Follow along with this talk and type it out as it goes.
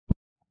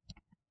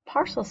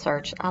Parcel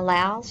search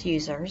allows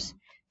users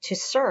to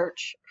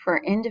search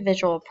for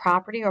individual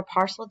property or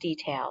parcel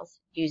details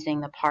using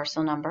the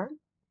parcel number,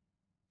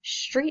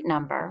 street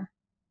number,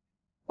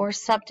 or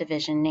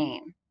subdivision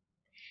name.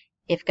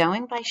 If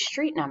going by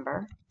street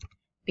number,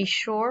 be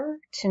sure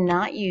to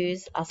not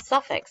use a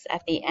suffix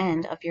at the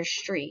end of your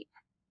street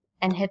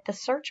and hit the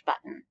search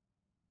button.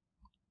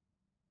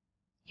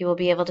 You will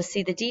be able to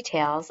see the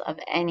details of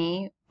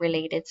any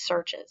related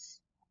searches.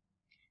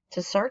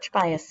 To search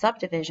by a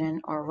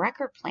subdivision or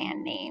record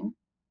plan name,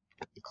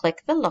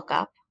 click the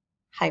lookup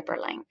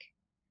hyperlink.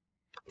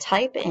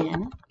 Type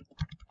in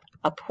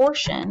a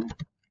portion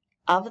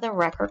of the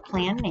record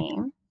plan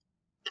name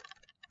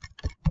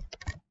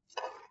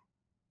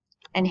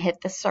and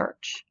hit the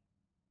search.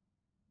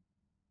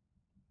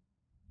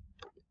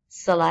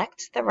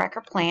 Select the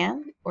record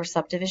plan or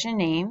subdivision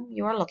name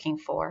you are looking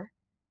for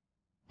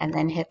and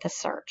then hit the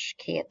search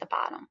key at the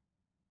bottom.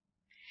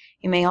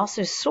 You may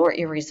also sort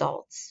your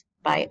results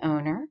by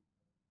owner,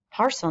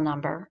 parcel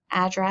number,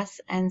 address,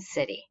 and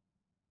city.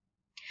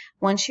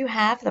 Once you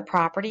have the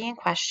property in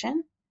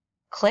question,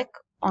 click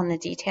on the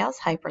Details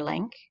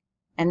hyperlink,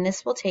 and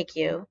this will take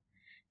you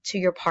to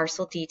your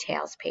parcel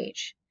details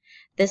page.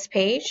 This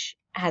page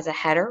has a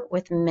header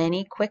with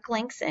many quick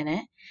links in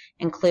it,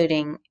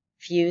 including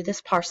view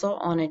this parcel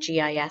on a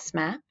GIS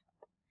map,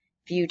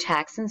 view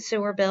tax and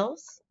sewer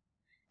bills,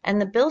 and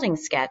the building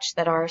sketch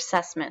that our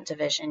assessment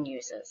division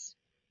uses.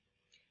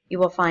 You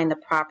will find the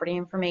property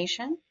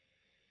information,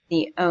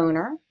 the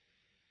owner,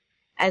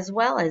 as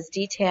well as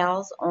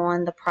details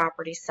on the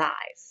property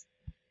size.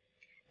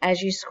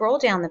 As you scroll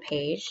down the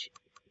page,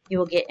 you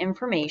will get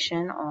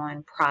information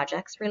on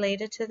projects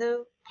related to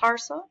the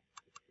parcel,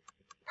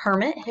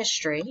 permit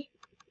history,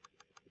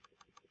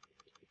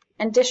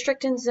 and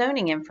district and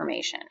zoning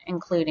information,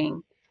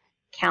 including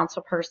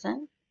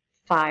councilperson,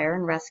 fire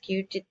and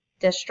rescue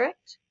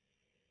district,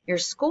 your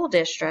school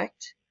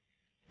district,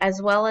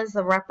 as well as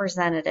the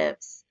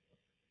representatives.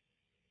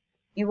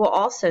 You will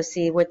also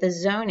see what the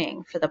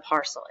zoning for the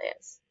parcel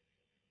is.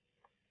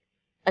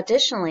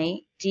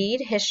 Additionally,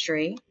 deed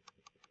history,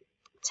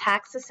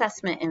 tax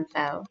assessment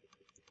info,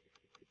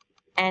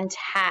 and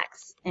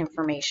tax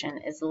information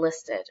is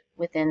listed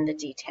within the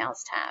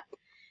Details tab.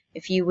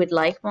 If you would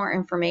like more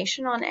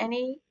information on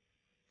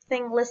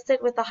anything listed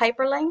with the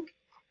hyperlink,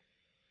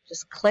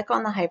 just click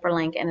on the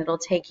hyperlink and it'll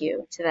take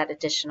you to that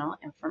additional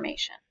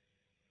information.